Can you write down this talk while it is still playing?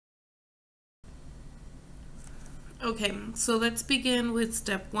Okay, so let's begin with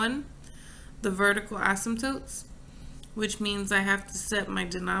step 1, the vertical asymptotes, which means I have to set my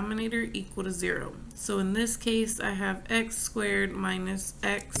denominator equal to 0. So in this case, I have x squared minus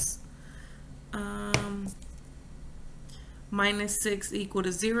x minus 6 equal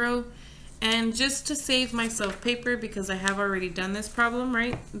to 0. And just to save myself paper, because I have already done this problem,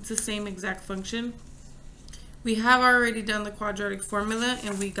 right? It's the same exact function. We have already done the quadratic formula,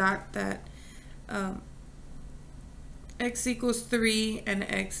 and we got that x equals 3 and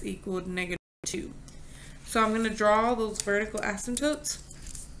x equaled negative 2. So I'm going to draw all those vertical asymptotes.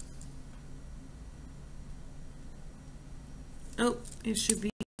 Oh, it should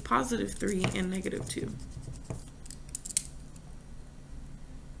be positive 3 and negative 2.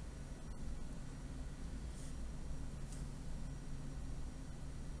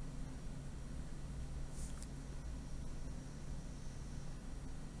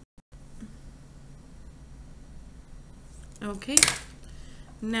 Okay,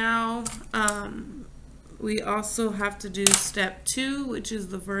 now we also have to do step 2, which is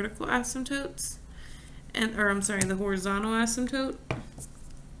the vertical asymptotes, the horizontal asymptote.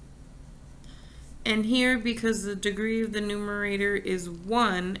 And here, because the degree of the numerator is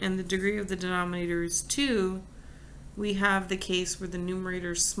 1 and the degree of the denominator is 2, we have the case where the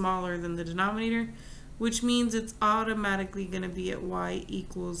numerator is smaller than the denominator, which means it's automatically going to be at y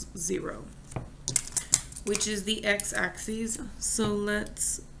equals 0. Which is the x-axis. So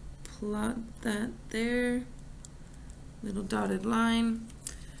let's plot that there. Little dotted line.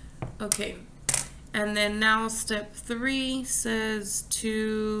 Okay. And then now step 3 says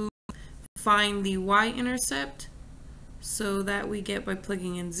to find the y-intercept. So that we get by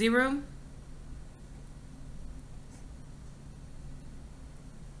plugging in 0.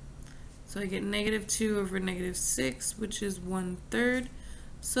 So I get negative 2 over negative 6, which is 1/3.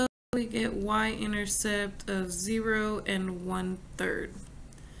 So we get y-intercept of 0 and 1/3.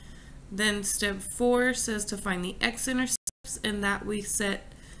 Then step 4 says to find the x-intercepts, and that we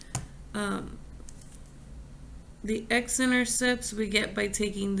set the x-intercepts we get by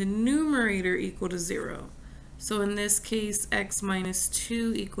taking the numerator equal to 0. So in this case, x minus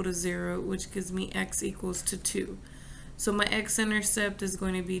 2 equal to 0, which gives me x equals to 2. So my x-intercept is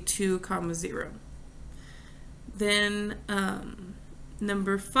going to be 2, 0. Then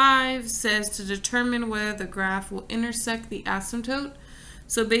number 5 says to determine whether the graph will intersect the asymptote.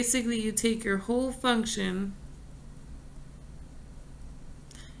 So basically you take your whole function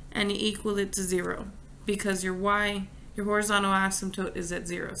and you equal it to 0 because your horizontal asymptote is at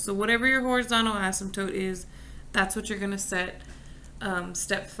 0. So whatever your horizontal asymptote is, that's what you're going to set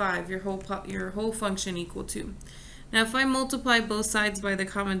step 5, your whole function equal to. Now if I multiply both sides by the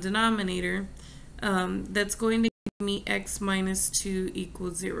common denominator, that's going to give me x minus 2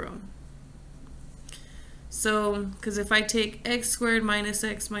 equals 0. So, because if I take x squared minus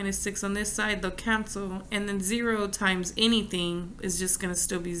x minus 6 on this side, they'll cancel, and then 0 times anything is just going to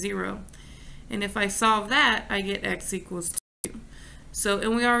still be 0. And if I solve that, I get x equals 2. So,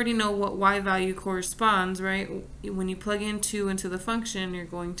 and we already know what y value corresponds, right? When you plug in 2 into the function, you're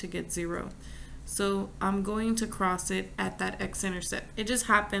going to get 0. So I'm going to cross it at that x-intercept. It just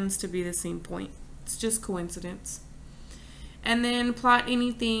happens to be the same point. It's just coincidence. And then plot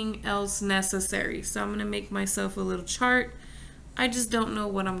anything else necessary. So I'm going to make myself a little chart. I just don't know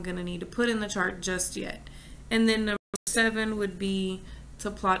what I'm going to need to put in the chart just yet. And then number 7 would be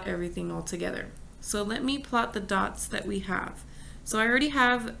to plot everything all together. So let me plot the dots that we have. So I already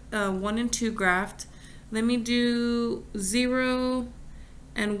have 1 and 2 graphed. Let me do 0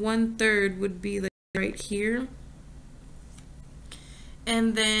 and 1/3 would be like right here.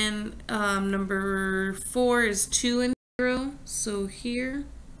 And then number 4 is 2 and 0, so here.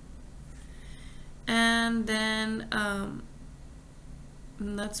 And then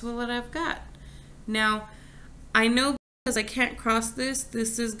that's what I've got. Now I know because I can't cross this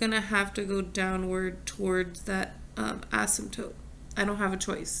is gonna have to go downward towards that asymptote. I don't have a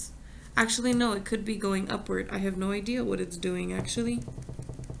choice. Actually no, it could be going upward. I have no idea what it's doing actually.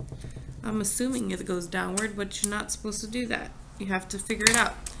 I'm assuming it goes downward, but you're not supposed to do that. You have to figure it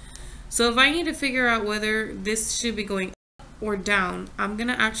out. So if I need to figure out whether this should be going up or down, I'm going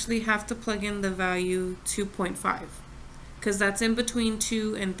to actually have to plug in the value 2.5 because that's in between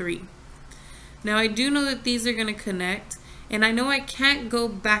 2 and 3. Now I do know that these are going to connect, and I know I can't go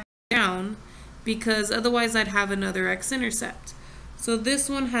back down because otherwise I'd have another x-intercept. So this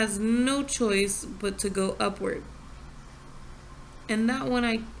one has no choice but to go upward. And that one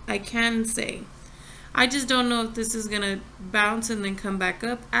I can say. I just don't know if this is going to bounce and then come back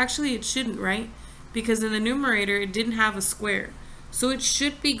up. Actually, it shouldn't, right? Because in the numerator, it didn't have a square. So it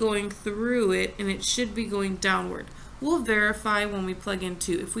should be going through it, and it should be going downward. We'll verify when we plug in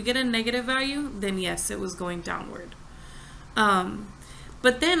 2. If we get a negative value, then yes, it was going downward.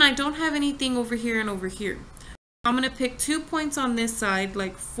 But then I don't have anything over here and over here. I'm going to pick 2 points on this side,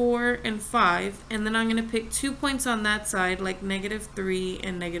 like 4 and 5, and then I'm going to pick 2 points on that side, like -3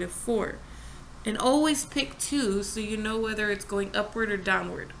 and -4. And always pick 2 so you know whether it's going upward or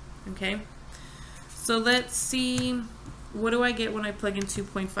downward. Okay? So let's see, what do I get when I plug in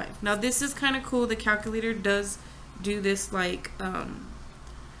 2.5? Now this is kind of cool. The calculator does do this like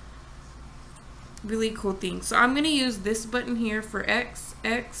really cool thing. So I'm going to use this button here for x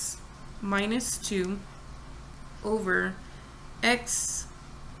minus 2 over x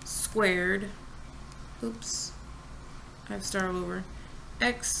squared, oops, I have to start all over,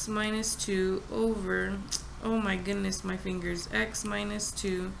 x minus 2 over, oh my goodness, my fingers, x minus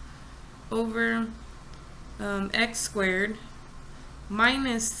 2 over x squared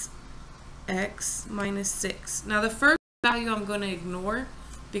minus x minus 6. Now the first value I'm going to ignore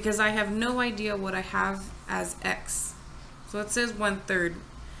because I have no idea what I have as x. So it says 1/3.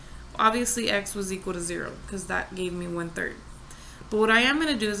 Obviously x was equal to 0 because that gave me 1/3. But what I am going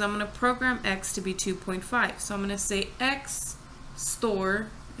to do is I'm going to program x to be 2.5. So I'm going to say x store,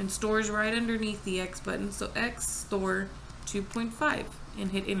 and store is right underneath the x button. So x store 2.5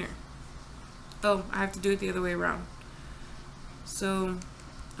 and hit enter. Oh, I have to do it the other way around. So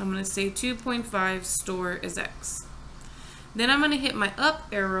I'm going to say 2.5 store is x. Then I'm going to hit my up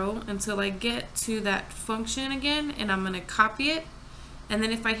arrow until I get to that function again, and I'm going to copy it. And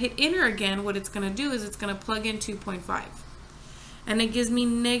then if I hit enter again, what it's going to do is it's going to plug in 2.5. And it gives me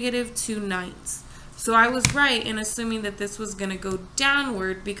 -2/9. So I was right in assuming that this was going to go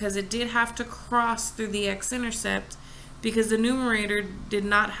downward because it did have to cross through the x-intercept because the numerator did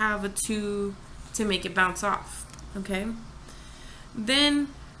not have a 2 to make it bounce off. Okay? Then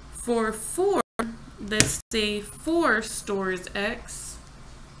for 4, let's say 4 stores x.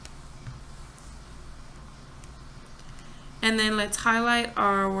 And then let's highlight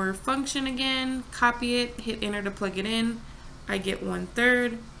our function again, copy it, hit enter to plug it in. I get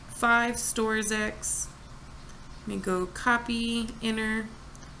 1/3. 5 stores x. Let me go copy, enter.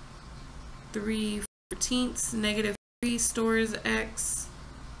 3/14, -3 stores x.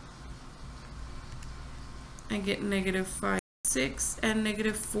 I get -5/6, and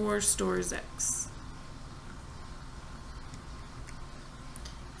 -4 stores x.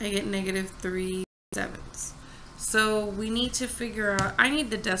 I get -3/7. So we need to figure out, I need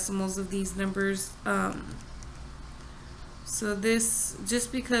the decimals of these numbers. So this,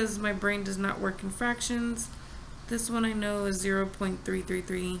 just because my brain does not work in fractions, this one I know is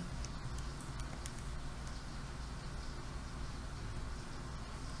 0.333.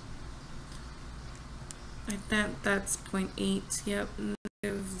 I think that's 0.8, yep,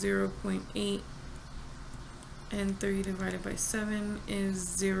 -0.8. And 3 divided by 7 is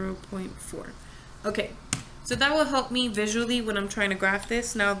 0.4. Okay. So that will help me visually when I'm trying to graph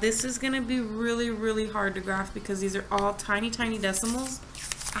this. Now this is going to be really, really hard to graph because these are all tiny, tiny decimals.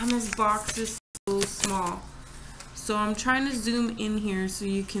 And this box is so small. So I'm trying to zoom in here so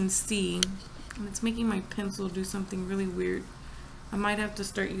you can see. And it's making my pencil do something really weird. I might have to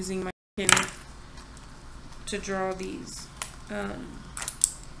start using my pen to draw these.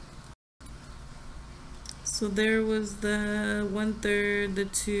 So there was the 1/3, the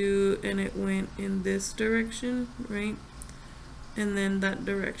 2, and it went in this direction, right? And then that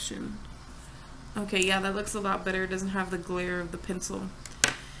direction. Okay, yeah, that looks a lot better. It doesn't have the glare of the pencil.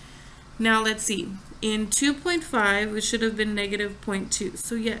 Now let's see. In 2.5, it should have been -0.2.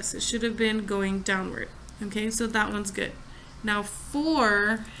 So yes, it should have been going downward. Okay, so that one's good. Now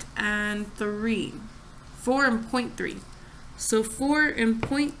 4 and 3. 4 and 0.3. So 4 and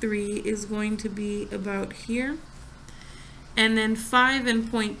 0.3 is going to be about here. And then 5 and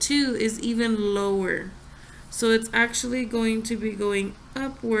 0.2 is even lower. So it's actually going to be going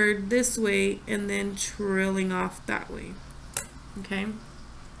upward this way and then trailing off that way. Okay.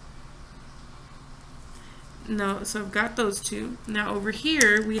 No, so I've got those two. Now over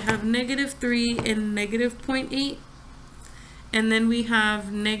here we have -3 and -0.8. And then we have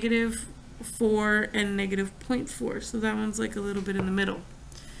 -4 and -0.4. So that one's like a little bit in the middle.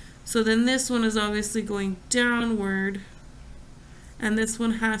 So then this one is obviously going downward. And this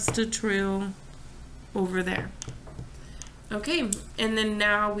one has to trail over there. Okay, and then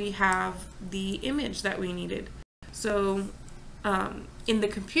now we have the image that we needed. So in the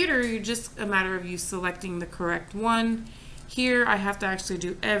computer, you're just a matter of you selecting the correct one. Here, I have to actually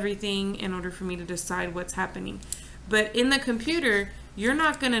do everything in order for me to decide what's happening. But in the computer, you're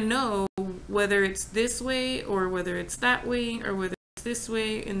not going to know whether it's this way or whether it's that way or whether this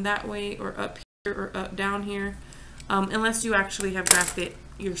way and that way, or up here or up down here, unless you actually have graphed it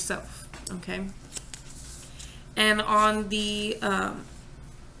yourself, okay? And on the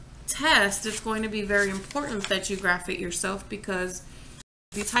test, it's going to be very important that you graph it yourself, because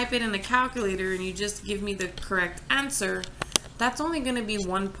if you type it in the calculator and you just give me the correct answer, that's only going to be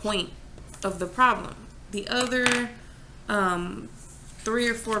 1 point of the problem. The other 3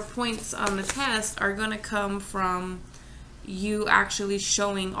 or 4 points on the test are going to come from you actually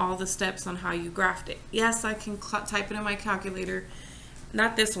showing all the steps on how you graphed it. Yes, I can type it in my calculator,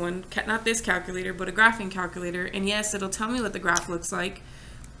 not this one, not this calculator, but a graphing calculator, and yes, it'll tell me what the graph looks like.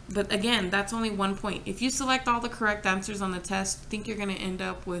 But again, that's only 1 point. If you select all the correct answers on the test, I think you're going to end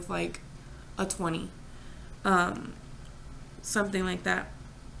up with like a 20. Something like that.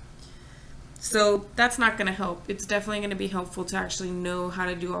 So that's not going to help. It's definitely going to be helpful to actually know how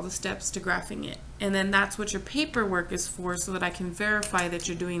to do all the steps to graphing it. And then that's what your paperwork is for, so that I can verify that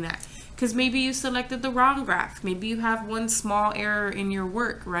you're doing that. Because maybe you selected the wrong graph. Maybe you have one small error in your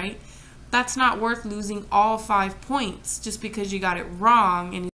work, right? That's not worth losing all 5 points just because you got it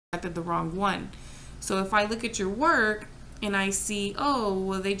wrong and you selected the wrong one. So if I look at your work and I see, oh,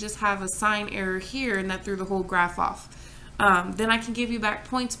 well, they just have a sign error here and that threw the whole graph off. Then I can give you back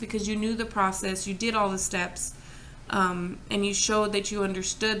points because you knew the process, you did all the steps, and you showed that you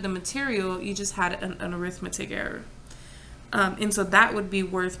understood the material, you just had an arithmetic error. And so that would be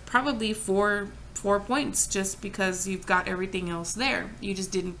worth probably 4 points just because you've got everything else there. You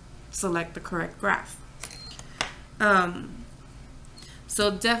just didn't select the correct graph. So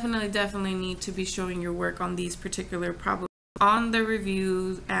definitely need to be showing your work on these particular problems on the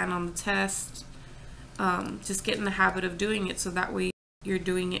reviews and on the test. Just get in the habit of doing it, so that way you're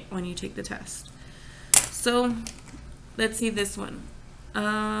doing it when you take the test. So let's see this one.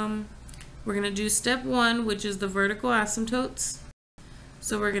 We're going to do step 1, which is the vertical asymptotes.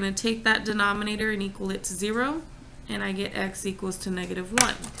 So we're going to take that denominator and equal it to 0, and I get x equals to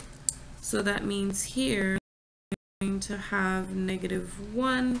 -1. So that means here I'm going to have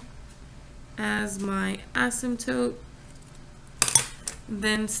 -1 as my asymptote.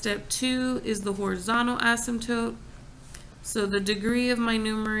 Then step 2 is the horizontal asymptote. So the degree of my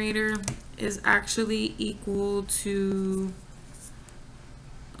numerator is actually equal to,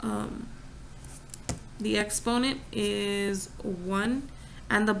 the exponent is 1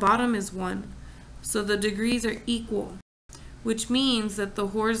 and the bottom is 1. So the degrees are equal, which means that the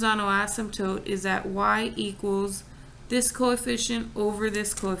horizontal asymptote is at y equals this coefficient over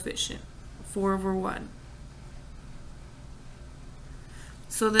this coefficient, 4/1.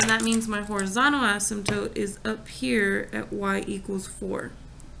 So then that means my horizontal asymptote is up here at y equals 4.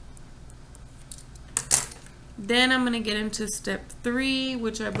 Then I'm going to get into step 3,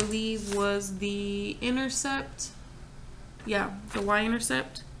 which I believe was the intercept. Yeah, the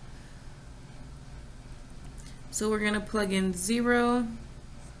y-intercept. So we're going to plug in 0,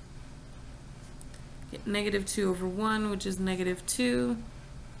 get -2/1, which is -2.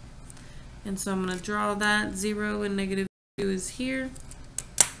 And so I'm going to draw that. 0 and -2 is here.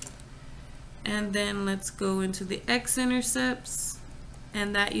 And then let's go into the x-intercepts,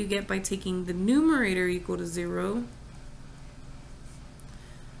 and that you get by taking the numerator equal to 0.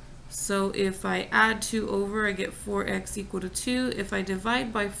 So if I add 2 over, I get 4x equal to 2. If I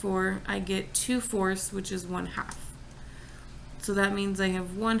divide by 4, I get 2/4, which is 1/2. So that means I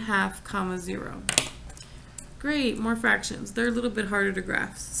have 1/2, 0. Great, more fractions. They're a little bit harder to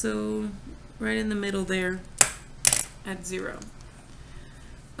graph. So right in the middle there at 0.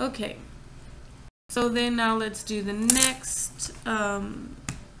 Okay. So then now let's do the next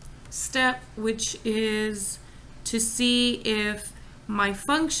step, which is to see if my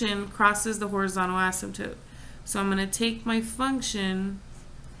function crosses the horizontal asymptote. So I'm going to take my function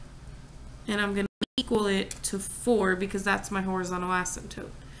and I'm going to equal it to 4 because that's my horizontal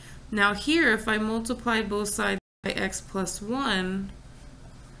asymptote. Now here, if I multiply both sides by x plus 1,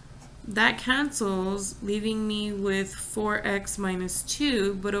 that cancels, leaving me with 4x minus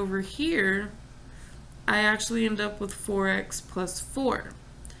 2, but over here I actually end up with 4x plus 4.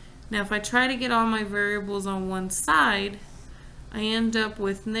 Now if I try to get all my variables on one side, I end up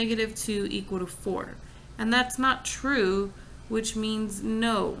with -2 equal to 4. And that's not true, which means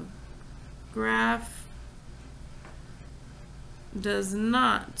no. Graph does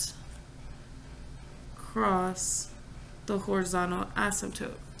not cross the horizontal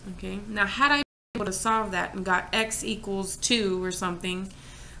asymptote. Okay, now had I been able to solve that and got x equals 2 or something,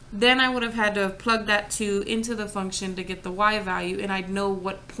 then I would have had to plug that 2 into the function to get the y value, and I'd know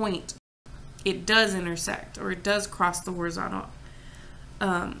what point it does intersect or it does cross the horizontal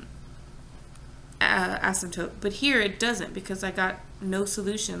asymptote. But here it doesn't because I got no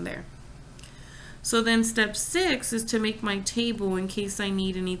solution there. So then step 6 is to make my table in case I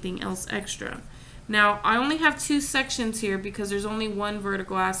need anything else extra. Now I only have 2 sections here because there's only one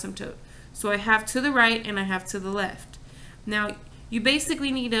vertical asymptote. So I have to the right and I have to the left. Now you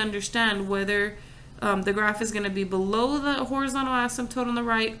basically need to understand whether the graph is going to be below the horizontal asymptote on the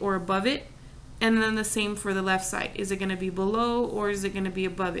right or above it. And then the same for the left side. Is it going to be below or is it going to be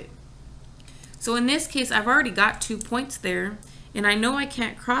above it? So in this case, I've already got 2 points there. And I know I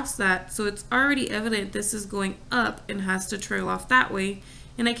can't cross that, so it's already evident this is going up and has to trail off that way.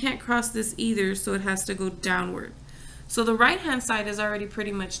 And I can't cross this either, so it has to go downward. So the right-hand side is already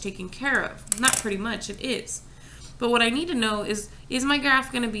pretty much taken care of. Not pretty much, it is. But what I need to know is my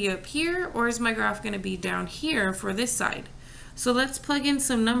graph going to be up here or is my graph going to be down here for this side? So let's plug in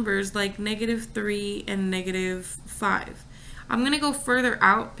some numbers like -3 and -5. I'm going to go further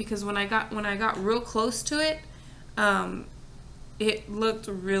out because when I got real close to it, it looked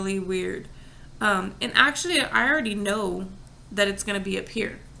really weird. And actually, I already know that it's going to be up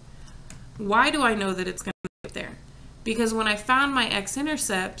here. Why do I know that it's going to be up there? Because when I found my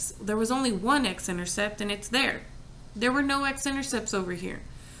x-intercepts, there was only one x-intercept and it's there. There were no x-intercepts over here.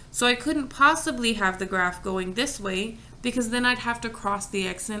 So I couldn't possibly have the graph going this way because then I'd have to cross the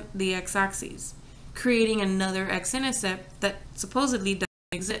x-axis, creating another x-intercept that supposedly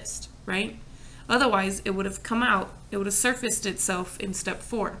doesn't exist, right? Otherwise, it would have come out, it would have surfaced itself in step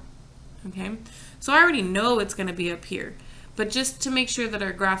 4, okay? So I already know it's going to be up here, but just to make sure that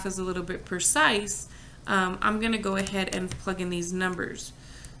our graph is a little bit precise, I'm going to go ahead and plug in these numbers.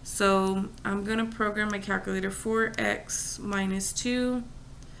 So I'm going to program my calculator for x minus 2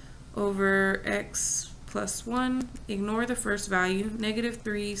 over x plus 1, ignore the first value,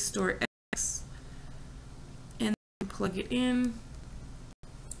 -3, store x, and then plug it in.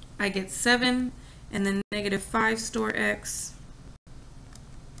 I get 7, and then -5 store x.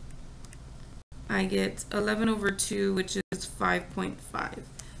 I get 11 over 2, which is 5.5.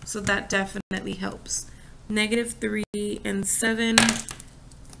 So that definitely helps. -3 and 7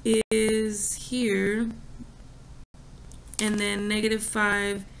 is here, and then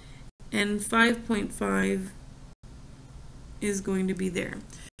 -5 and 5.5 is going to be there.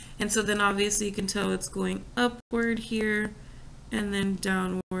 And so then obviously you can tell it's going upward here and then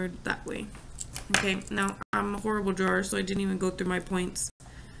downward that way. Okay, now I'm a horrible drawer, so I didn't even go through my points,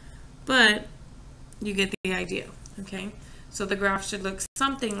 but you get the idea. Okay, so the graph should look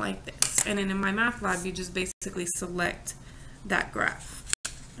something like this, and then in my math lab you just basically select that graph.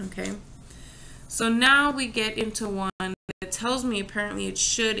 Okay, so now we get into one that tells me apparently it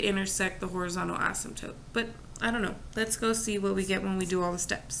should intersect the horizontal asymptote, but I don't know. Let's go see what we get when we do all the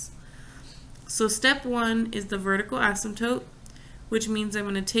steps. So step 1 is the vertical asymptote, which means I'm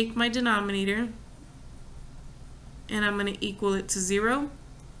going to take my denominator and I'm going to equal it to 0.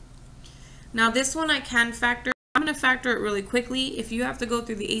 Now this one I can factor. I'm going to factor it really quickly. If you have to go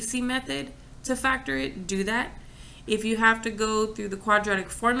through the AC method to factor it, do that. If you have to go through the quadratic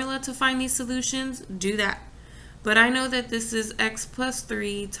formula to find these solutions, do that. But I know that this is x plus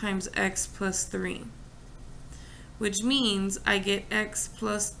 3 times x plus 3, which means I get x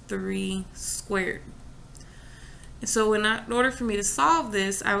plus 3 squared. So in order for me to solve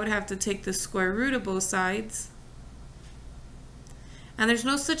this, I would have to take the square root of both sides. And there's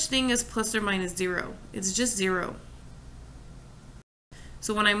no such thing as plus or minus 0. It's just 0.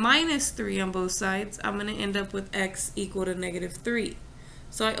 So when I minus 3 on both sides, I'm going to end up with x equal to -3.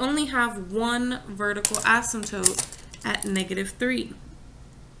 So I only have one vertical asymptote at -3.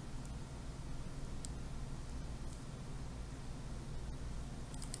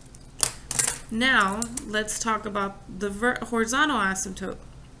 Now let's talk about the horizontal asymptote.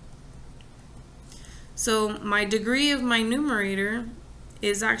 So my degree of my numerator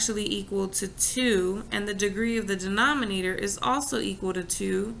is actually equal to 2, and the degree of the denominator is also equal to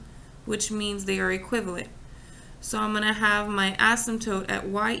 2, which means they are equivalent. So I'm going to have my asymptote at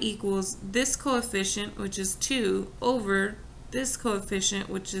y equals this coefficient, which is 2, over this coefficient,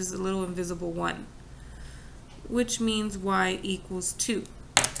 which is a little invisible 1, which means y equals 2.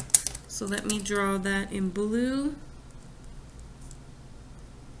 So let me draw that in blue.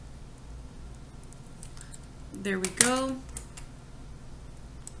 There we go.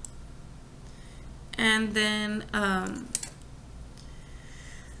 And then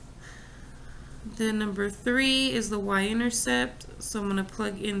number 3 is the y-intercept. So I'm going to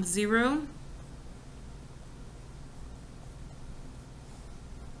plug in 0.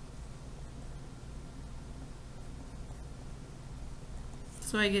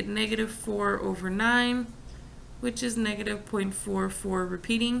 So I get -4 over 9, which is -0.44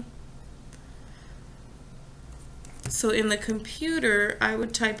 repeating. So in the computer, I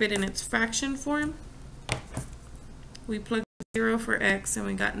would type it in its fraction form. We plugged 0 for x and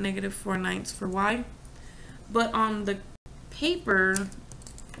we got -4/9 for y. But on the paper,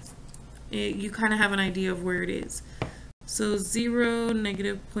 you kind of have an idea of where it is. So 0,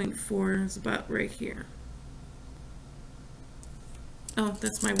 -0.4 is about right here. Oh,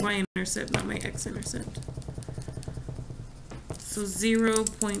 that's my y-intercept, not my x-intercept. So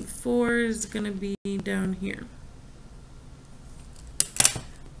 0.4 is going to be down here.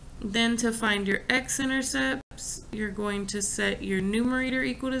 Then to find your x-intercepts, you're going to set your numerator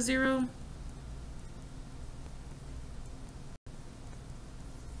equal to 0.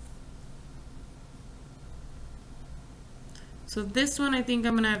 So this one, I think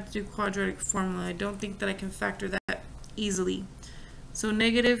I'm going to have to do quadratic formula. I don't think that I can factor that easily. So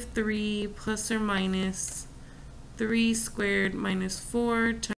 -3 plus or minus 3 squared minus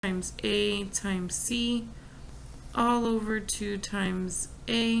 4 times a times c all over 2 times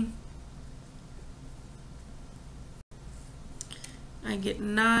a. I get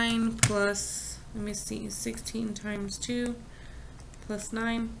 9 plus, let me see, 16 times 2 plus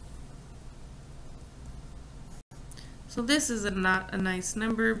 9. So this is not a nice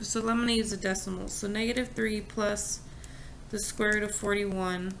number, so I'm going to use a decimal. So -3 plus the square root of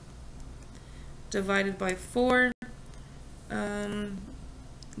 41 divided by 4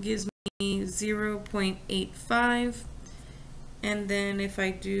 gives me 0.85. And then if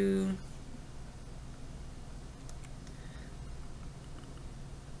I do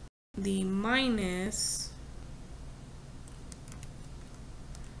the minus,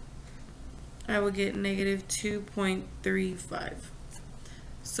 I will get -2.35.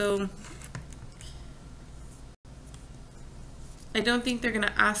 So I don't think they're going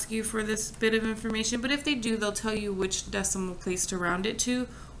to ask you for this bit of information, but if they do, they'll tell you which decimal place to round it to,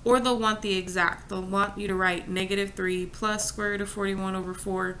 or they'll want the exact. They'll want you to write -3 plus square root of 41 over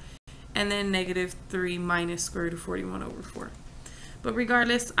 4, and then -3 minus square root of 41 over 4. But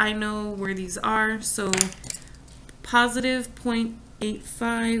regardless, I know where these are, so positive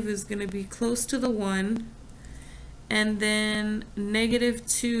 0.85 is going to be close to the 1, and then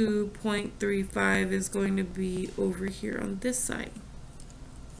 -2.35 is going to be over here on this side.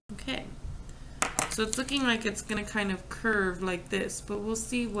 Okay, so it's looking like it's going to kind of curve like this, but we'll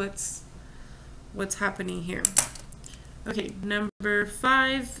see what's happening here. Okay, number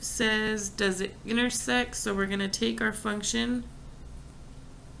 5 says, does it intersect? So we're going to take our function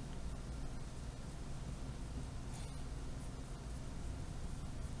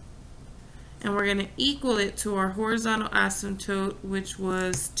and we're going to equal it to our horizontal asymptote, which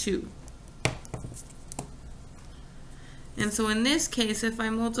was 2. And so in this case, if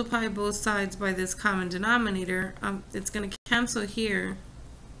I multiply both sides by this common denominator, it's going to cancel here.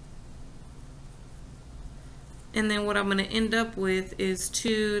 And then what I'm going to end up with is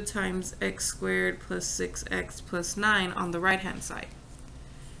 2 times x squared plus 6x plus 9 on the right-hand side.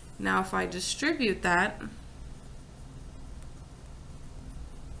 Now if I distribute that,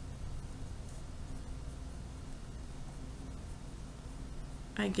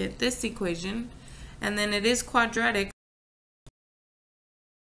 I get this equation, and then it is quadratic,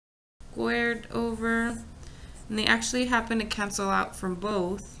 squared over, and they actually happen to cancel out from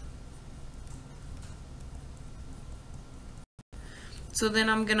both. So then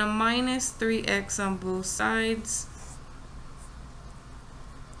I'm going to minus 3x on both sides.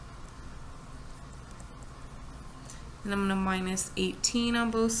 And I'm going to minus 18 on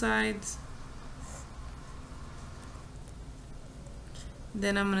both sides.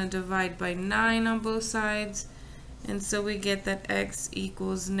 Then I'm going to divide by 9 on both sides. And so we get that x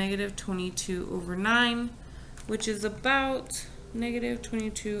equals -22 over 9, which is about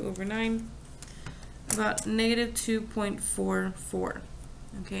 -22 over 9, about -2.44.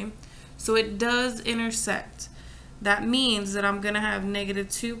 Okay, so it does intersect. That means that I'm going to have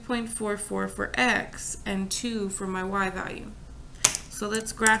 -2.44 for x and 2 for my y value. So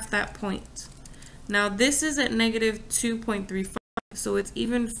let's graph that point. Now this is at -2.35. So it's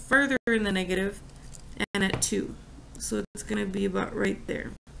even further in the negative and at 2. So it's going to be about right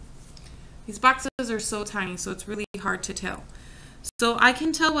there. These boxes are so tiny, so it's really hard to tell. So I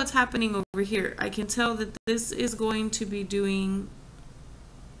can tell what's happening over here. I can tell that this is going to be doing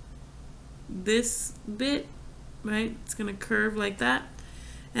this bit, right? It's going to curve like that.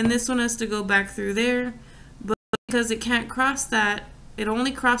 And this one has to go back through there. But because it can't cross that, it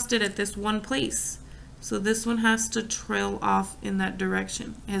only crossed it at this one place. So this one has to trail off in that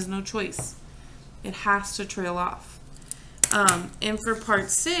direction. It has no choice. It has to trail off. And for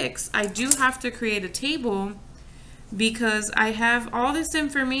part 6, I do have to create a table because I have all this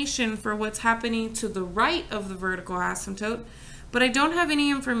information for what's happening to the right of the vertical asymptote, but I don't have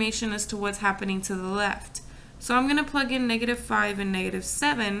any information as to what's happening to the left. So I'm going to plug in -5 and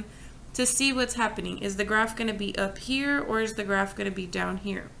 -7 to see what's happening. Is the graph going to be up here, or is the graph going to be down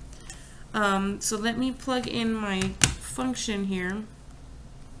here? So let me plug in my function here.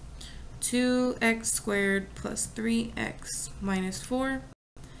 2x squared plus 3x minus 4,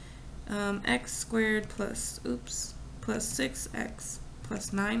 x squared plus 6x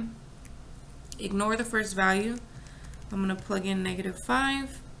plus 9. Ignore the first value. I'm going to plug in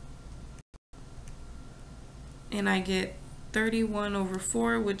 -5, and I get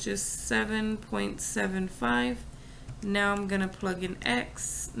 31/4, which is 7.75. Now I'm going to plug in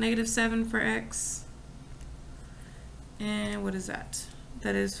x, -7 for x, and what is that?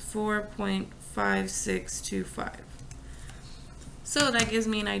 That is 4.5625. So that gives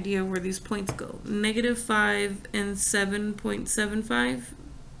me an idea where these points go. -5 and 7.75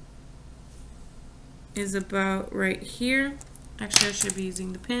 is about right here. Actually, I should be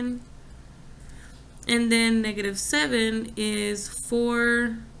using the pen. And then -7 is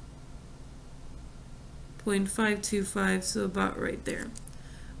 4.525, so about right there.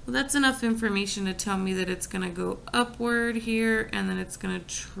 Well, that's enough information to tell me that it's going to go upward here, and then it's going to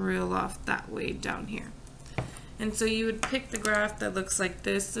trail off that way down here. And so you would pick the graph that looks like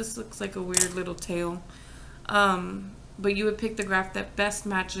this. This looks like a weird little tail. But you would pick the graph that best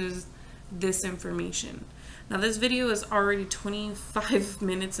matches this information. Now this video is already 25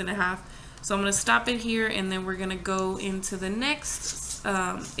 minutes and a half, so I'm going to stop it here, and then we're going to go into the next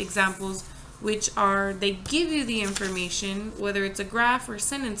examples, which are, they give you the information, whether it's a graph or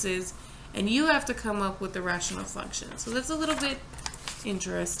sentences, and you have to come up with the rational function. So that's a little bit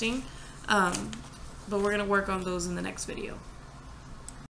interesting, but we're going to work on those in the next video.